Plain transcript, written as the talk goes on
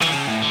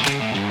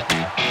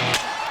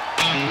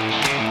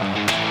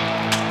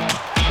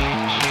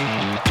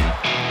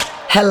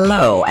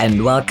Hello,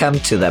 and welcome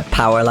to the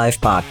Power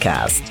Life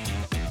Podcast.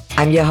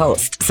 I'm your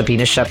host,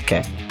 Sabina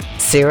Schöpke,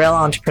 serial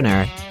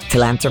entrepreneur,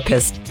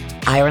 philanthropist,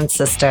 iron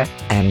sister,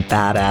 and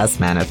badass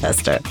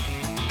manifester.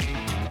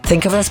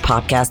 Think of this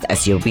podcast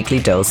as your weekly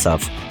dose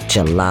of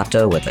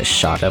gelato with a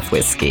shot of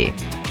whiskey,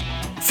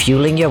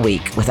 fueling your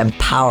week with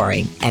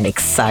empowering and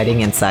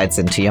exciting insights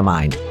into your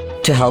mind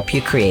to help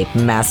you create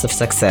massive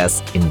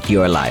success in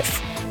your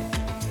life.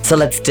 So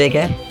let's dig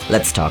in.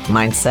 Let's talk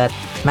mindset,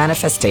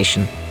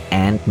 manifestation,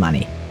 and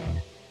money.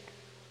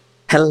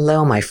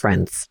 Hello, my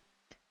friends.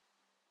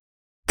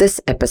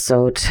 This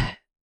episode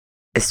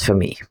is for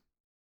me.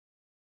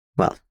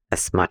 Well,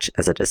 as much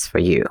as it is for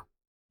you.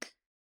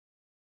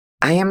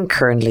 I am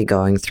currently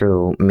going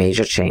through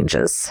major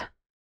changes,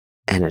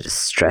 and it is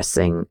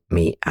stressing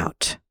me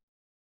out.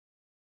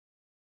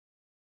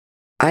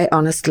 I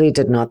honestly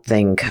did not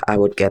think I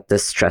would get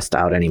this stressed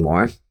out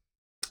anymore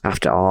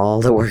after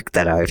all the work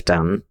that I've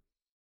done.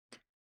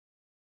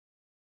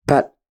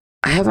 But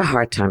I have a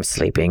hard time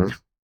sleeping,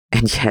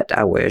 and yet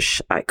I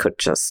wish I could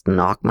just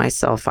knock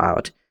myself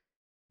out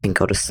and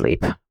go to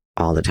sleep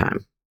all the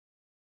time.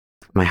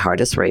 My heart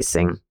is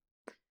racing,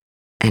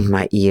 and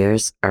my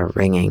ears are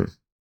ringing.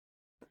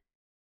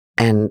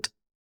 And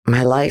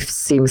my life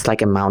seems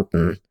like a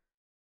mountain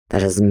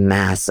that is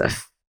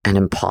massive and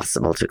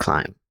impossible to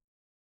climb.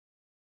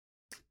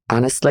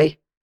 Honestly,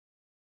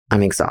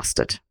 I'm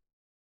exhausted.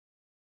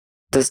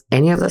 Does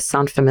any of this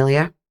sound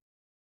familiar?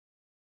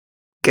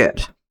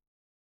 Good.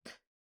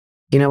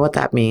 You know what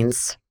that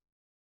means?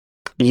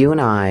 You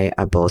and I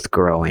are both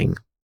growing.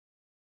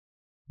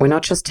 We're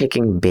not just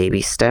taking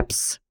baby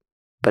steps,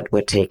 but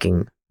we're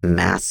taking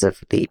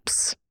massive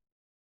leaps.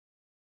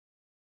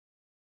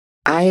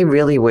 I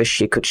really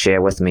wish you could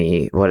share with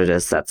me what it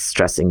is that's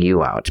stressing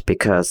you out,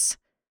 because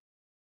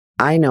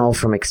I know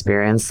from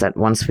experience that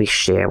once we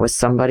share with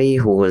somebody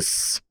who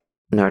is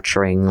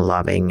nurturing,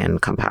 loving, and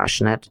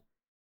compassionate,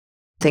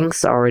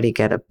 things already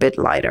get a bit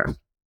lighter.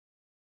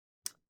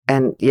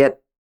 And yet,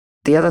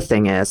 the other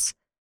thing is,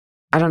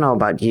 I don't know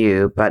about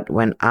you, but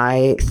when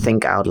I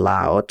think out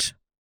loud,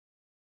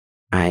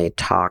 I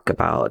talk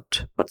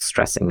about what's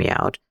stressing me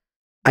out,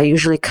 I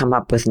usually come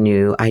up with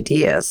new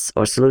ideas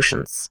or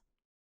solutions.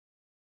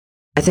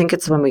 I think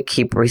it's when we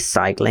keep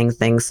recycling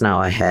things in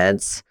our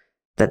heads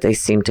that they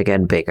seem to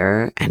get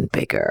bigger and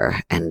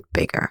bigger and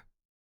bigger.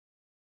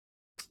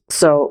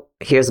 So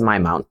here's my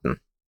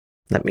mountain.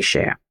 Let me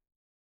share.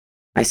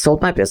 I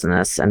sold my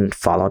business and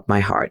followed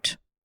my heart.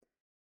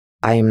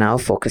 I am now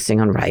focusing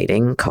on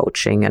writing,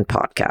 coaching, and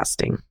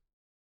podcasting.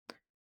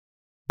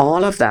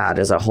 All of that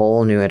is a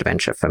whole new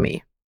adventure for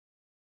me.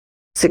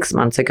 6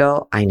 months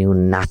ago, I knew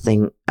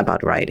nothing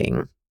about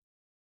writing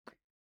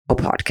or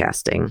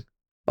podcasting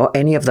or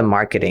any of the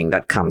marketing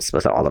that comes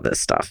with all of this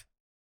stuff.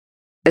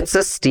 It's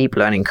a steep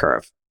learning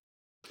curve.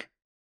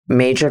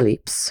 Major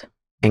leaps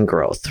in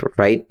growth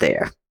right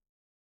there.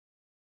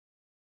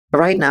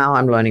 Right now,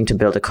 I'm learning to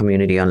build a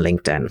community on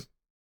LinkedIn.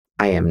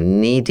 I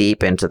am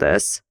knee-deep into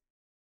this.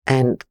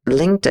 And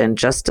LinkedIn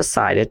just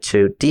decided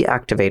to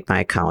deactivate my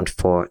account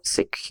for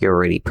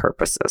security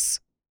purposes.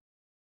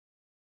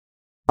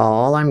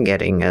 All I'm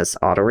getting is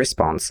auto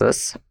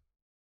responses,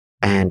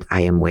 and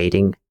I am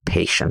waiting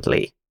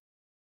patiently.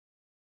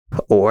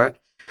 Or,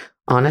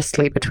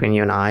 honestly, between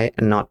you and I,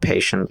 not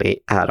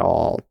patiently at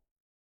all.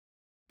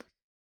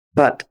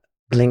 But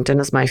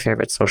LinkedIn is my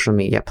favorite social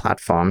media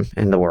platform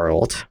in the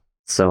world,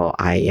 so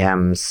I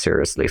am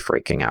seriously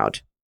freaking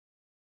out.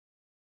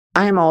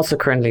 I am also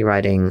currently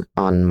writing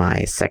on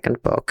my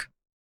second book.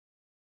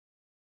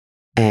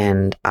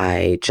 And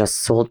I just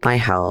sold my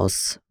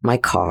house, my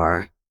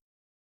car,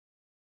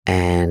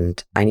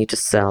 and I need to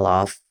sell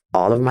off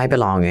all of my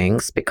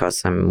belongings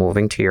because I'm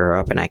moving to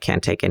Europe and I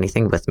can't take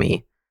anything with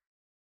me.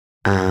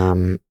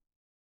 And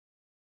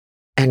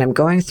I'm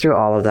going through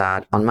all of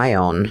that on my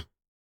own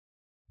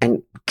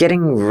and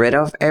getting rid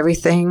of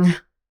everything,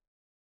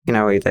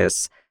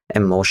 this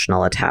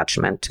emotional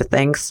attachment to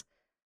things.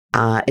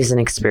 Is an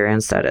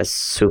experience that is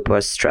super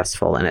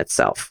stressful in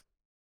itself.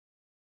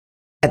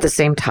 At the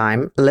same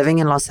time, living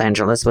in Los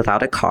Angeles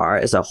without a car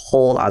is a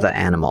whole other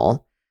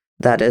animal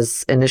that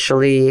is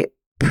initially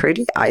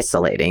pretty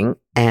isolating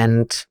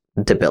and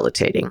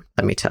debilitating,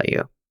 let me tell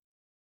you.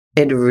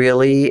 It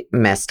really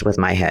messed with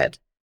my head.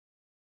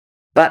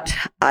 But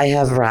I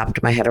have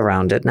wrapped my head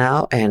around it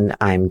now, and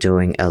I'm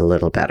doing a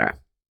little better.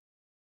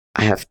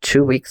 I have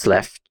 2 weeks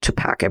left to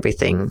pack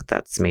everything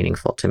that's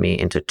meaningful to me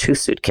into 2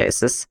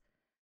 suitcases.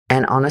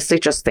 And honestly,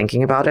 just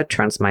thinking about it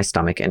turns my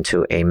stomach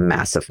into a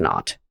massive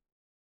knot.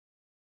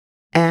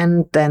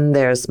 And then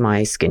there's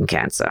my skin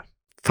cancer.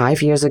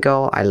 5 years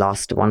ago, I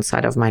lost one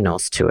side of my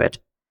nose to it.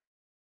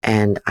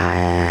 And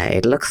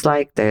it looks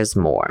like there's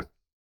more.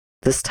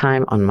 This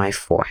time on my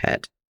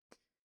forehead.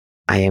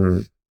 I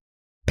am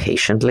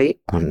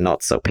patiently, or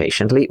not so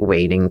patiently,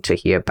 waiting to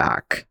hear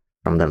back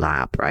from the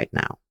lab right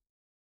now.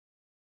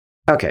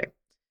 Okay.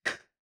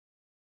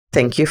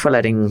 Thank you for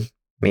letting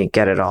me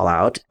get it all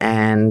out.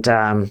 And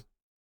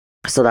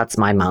so that's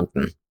my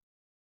mountain.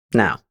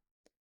 Now,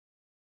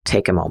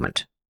 take a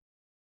moment.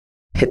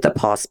 hit the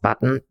pause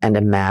button and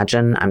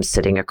imagine I'm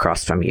sitting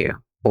across from you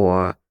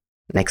or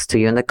next to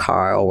you in the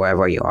car or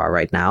wherever you are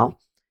right now.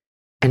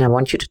 And I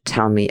want you to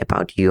tell me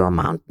about your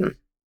mountain.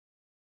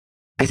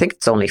 I think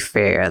it's only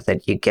fair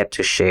that you get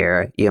to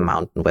share your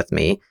mountain with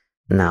me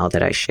now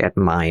that I shared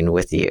mine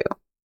with you.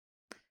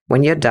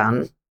 When you're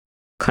done,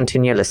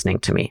 continue listening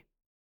to me.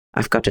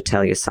 I've got to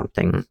tell you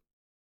something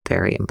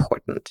very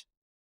important.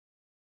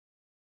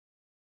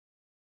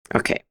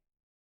 Okay,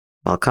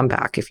 I'll come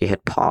back if you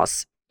hit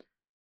pause.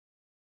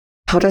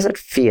 How does it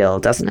feel?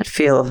 Doesn't it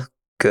feel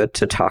good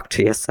to talk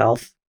to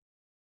yourself?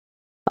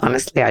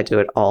 Honestly, I do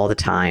it all the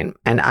time,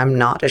 and I'm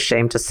not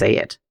ashamed to say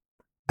it.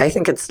 I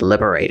think it's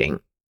liberating.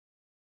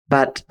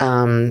 But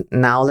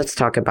now let's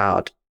talk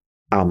about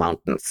our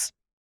mountains.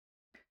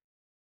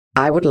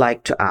 I would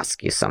like to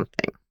ask you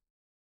something.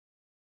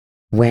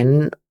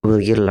 When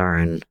will you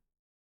learn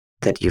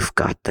that you've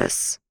got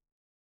this?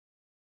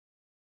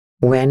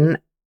 When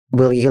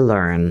will you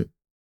learn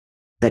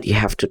that you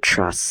have to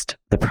trust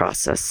the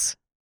process?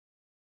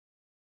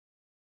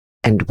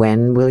 And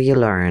when will you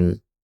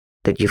learn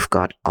that you've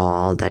got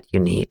all that you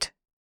need?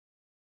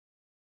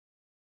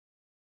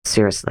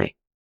 Seriously.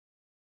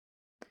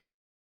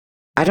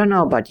 I don't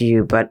know about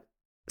you, but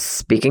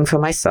speaking for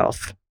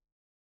myself,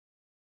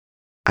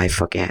 I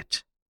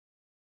forget.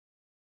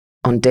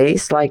 On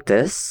days like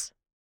this,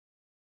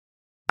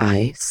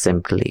 I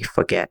simply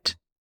forget.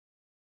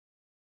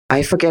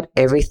 I forget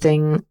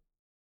everything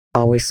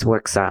always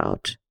works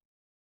out,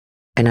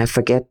 and I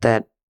forget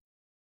that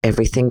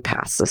everything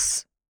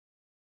passes.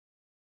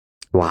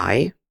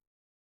 Why?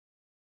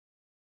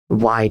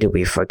 Why do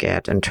we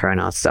forget and turn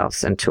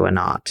ourselves into a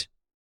knot?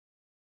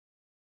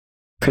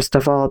 First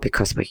of all,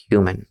 because we're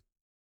human.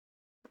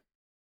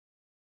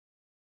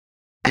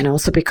 And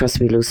also because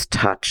we lose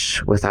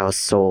touch with our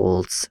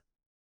souls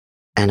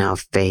and our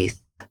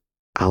faith,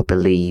 our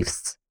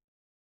beliefs.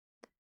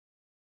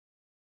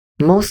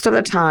 Most of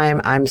the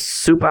time, I'm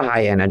super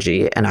high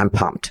energy and I'm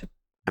pumped.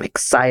 I'm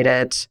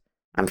excited.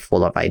 I'm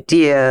full of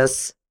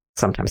ideas.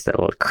 Sometimes they're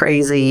a little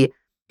crazy.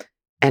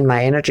 And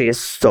my energy is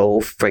so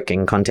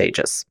freaking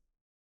contagious.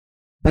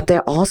 But there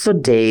are also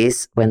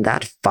days when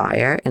that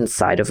fire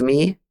inside of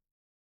me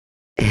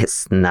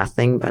is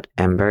nothing but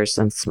embers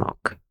and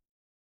smoke.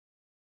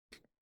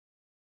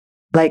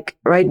 Like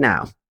right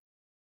now,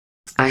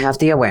 I have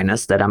the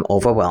awareness that I'm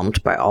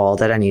overwhelmed by all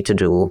that I need to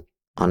do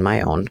on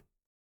my own,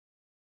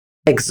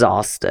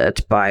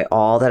 exhausted by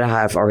all that I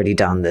have already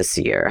done this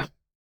year,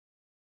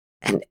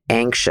 and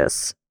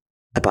anxious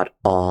about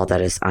all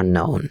that is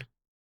unknown.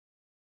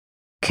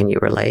 Can you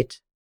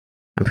relate?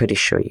 I'm pretty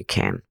sure you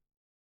can.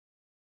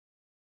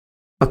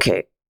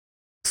 Okay,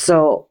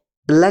 so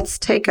let's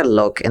take a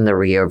look in the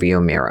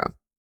rearview mirror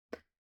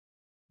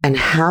and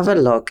have a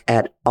look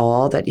at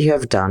all that you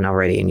have done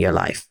already in your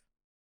life.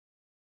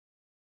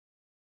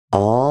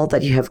 All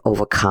that you have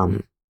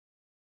overcome.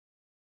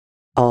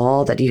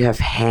 All that you have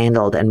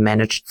handled and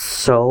managed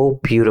so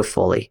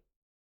beautifully.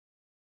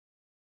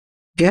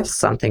 You have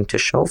something to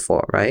show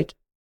for, right?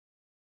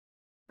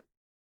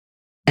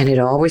 And it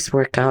always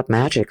worked out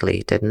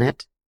magically, didn't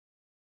it?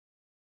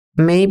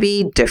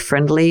 Maybe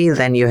differently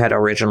than you had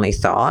originally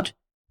thought,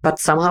 but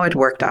somehow it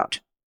worked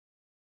out.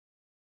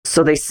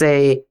 So they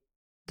say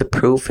the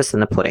proof is in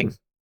the pudding.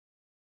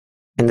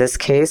 In this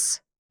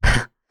case,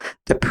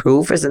 the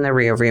proof is in the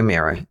rearview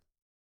mirror.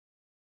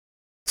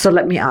 So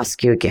let me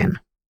ask you again.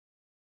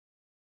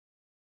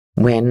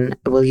 When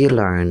will you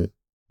learn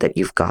that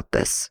you've got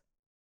this?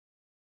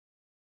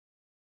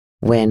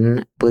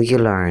 When will you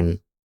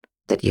learn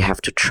that you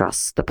have to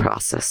trust the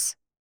process?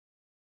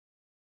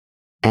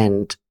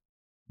 And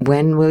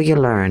when will you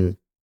learn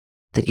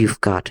that you've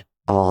got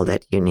all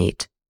that you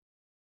need?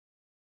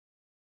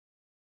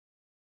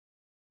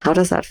 How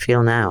does that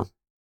feel now?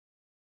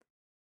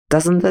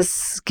 Doesn't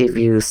this give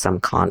you some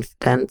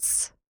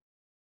confidence?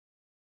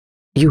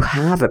 You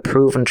have a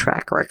proven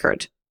track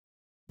record.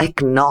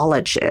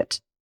 Acknowledge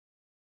it.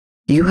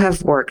 You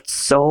have worked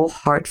so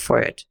hard for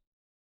it.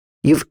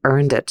 You've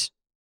earned it.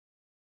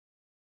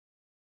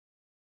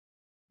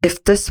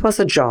 If this was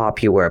a job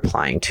you were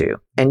applying to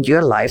and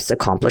your life's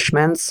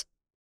accomplishments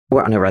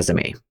were on a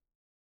resume,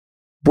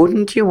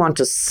 wouldn't you want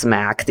to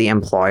smack the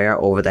employer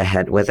over the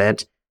head with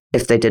it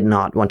if they did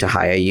not want to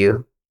hire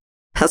you?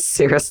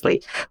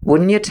 Seriously,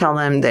 wouldn't you tell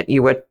them that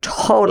you were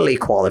totally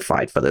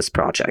qualified for this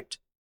project?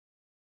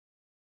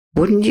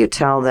 Wouldn't you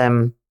tell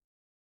them,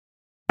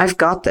 I've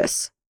got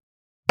this,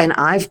 and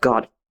I've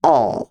got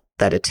all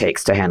that it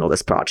takes to handle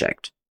this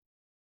project?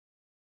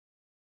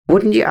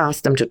 Wouldn't you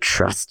ask them to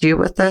trust you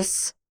with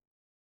this?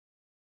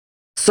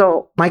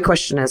 So my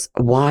question is,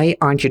 why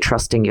aren't you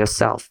trusting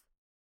yourself?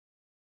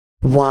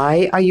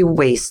 Why are you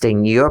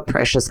wasting your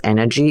precious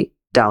energy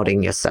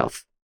doubting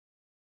yourself?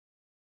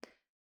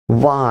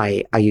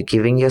 Why are you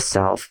giving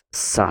yourself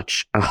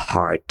such a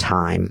hard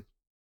time?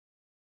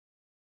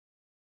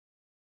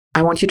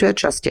 I want you to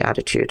adjust your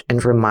attitude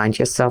and remind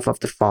yourself of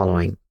the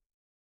following.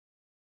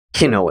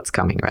 You know what's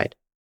coming, right?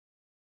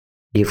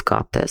 You've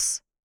got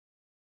this.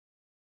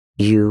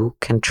 You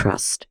can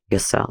trust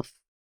yourself.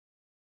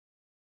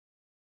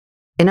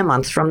 In a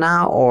month from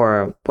now,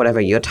 or whatever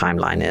your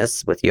timeline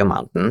is with your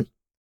mountain,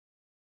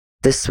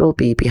 this will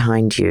be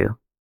behind you,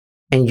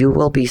 and you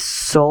will be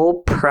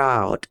so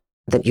proud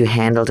that you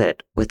handled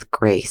it with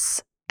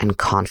grace and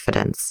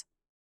confidence.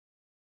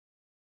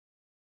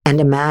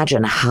 And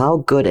imagine how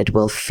good it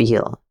will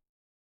feel.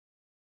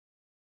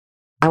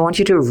 I want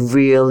you to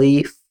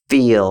really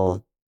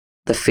feel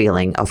the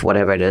feeling of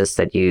whatever it is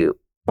that you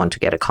want to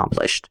get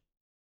accomplished.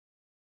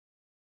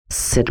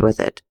 Sit with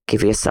it,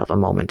 give yourself a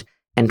moment,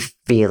 and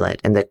feel it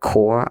in the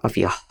core of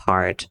your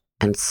heart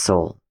and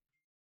soul.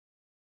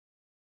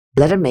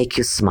 Let it make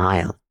you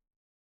smile.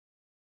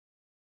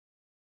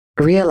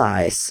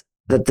 Realize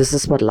that this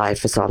is what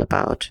life is all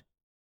about.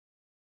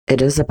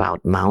 It is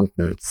about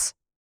mountains.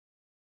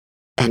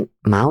 And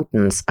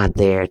mountains are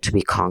there to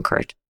be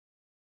conquered.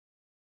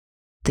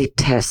 They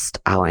test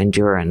our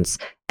endurance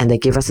and they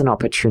give us an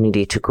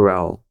opportunity to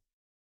grow.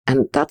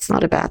 And that's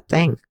not a bad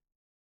thing.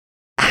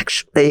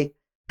 Actually,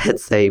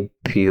 it's a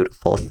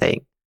beautiful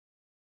thing.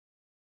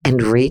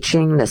 And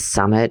reaching the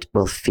summit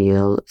will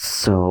feel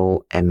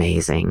so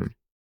amazing.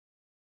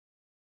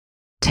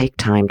 Take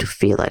time to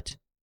feel it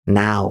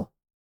now,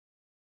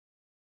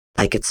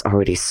 like it's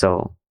already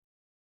so.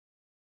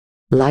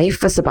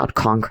 Life is about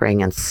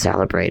conquering and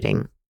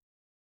celebrating.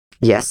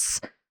 Yes,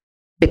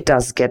 it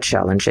does get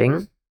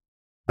challenging,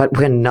 but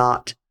we're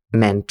not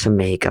meant to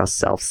make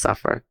ourselves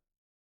suffer.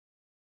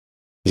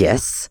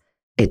 Yes,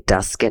 it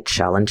does get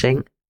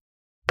challenging,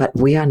 but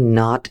we are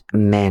not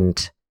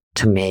meant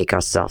to make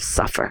ourselves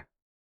suffer.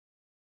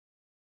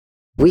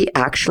 We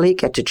actually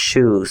get to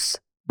choose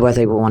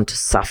whether we want to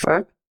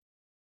suffer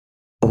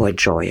or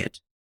enjoy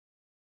it.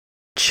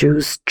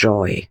 Choose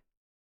joy.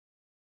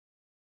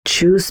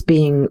 Choose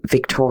being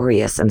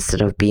victorious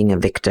instead of being a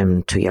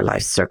victim to your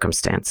life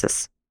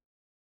circumstances.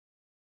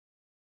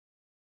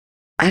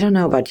 I don't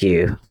know about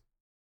you,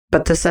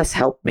 but this has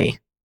helped me.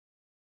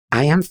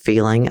 I am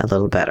feeling a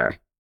little better.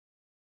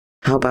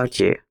 How about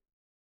you?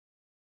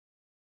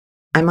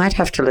 I might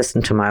have to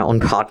listen to my own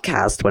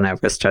podcast whenever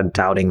I start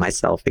doubting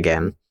myself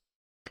again,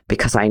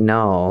 because I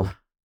know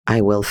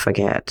I will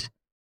forget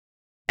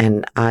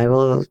and I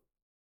will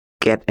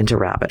get into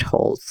rabbit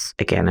holes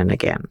again and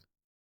again.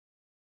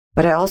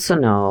 But I also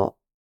know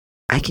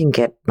I can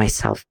get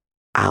myself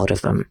out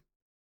of them.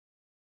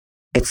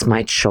 It's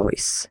my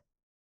choice.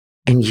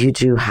 And you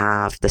do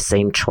have the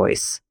same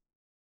choice.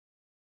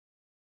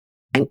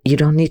 And you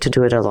don't need to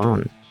do it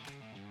alone.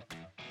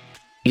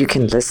 You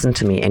can listen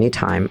to me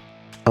anytime,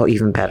 or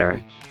even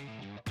better,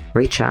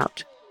 reach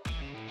out.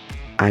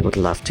 I would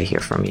love to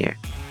hear from you.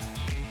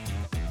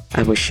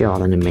 I wish you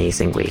all an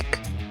amazing week.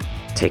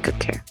 Take good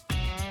care.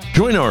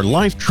 Join our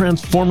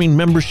life-transforming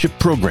membership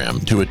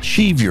program to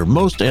achieve your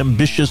most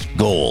ambitious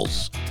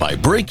goals by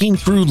breaking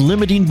through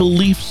limiting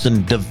beliefs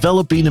and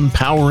developing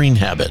empowering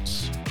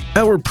habits.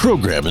 Our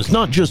program is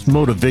not just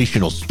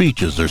motivational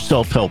speeches or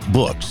self-help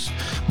books,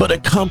 but a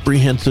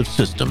comprehensive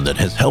system that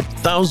has helped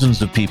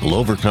thousands of people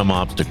overcome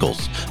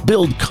obstacles,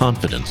 build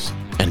confidence,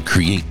 and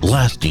create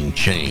lasting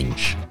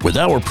change. With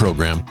our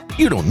program,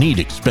 you don't need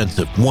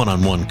expensive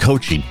one-on-one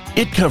coaching.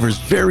 It covers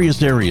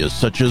various areas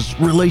such as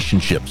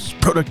relationships,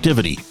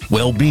 productivity,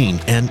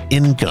 well-being, and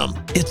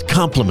income. It's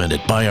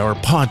complemented by our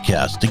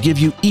podcast to give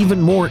you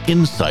even more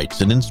insights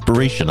and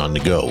inspiration on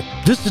the go.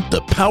 Visit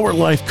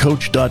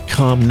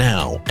thepowerlifecoach.com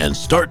now and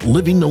start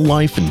living the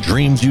life and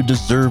dreams you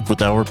deserve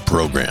with our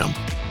program.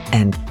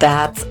 And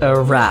that's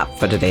a wrap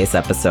for today's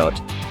episode.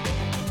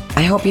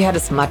 I hope you had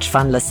as much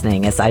fun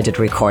listening as I did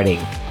recording.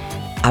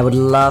 I would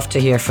love to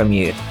hear from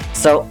you,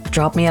 so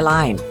drop me a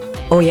line.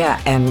 Oh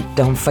yeah, and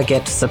don't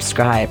forget to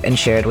subscribe and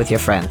share it with your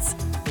friends.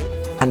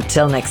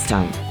 Until next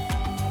time,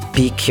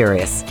 be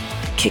curious,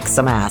 kick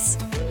some ass,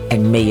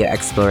 and may your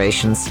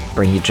explorations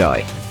bring you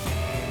joy.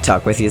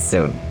 Talk with you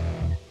soon.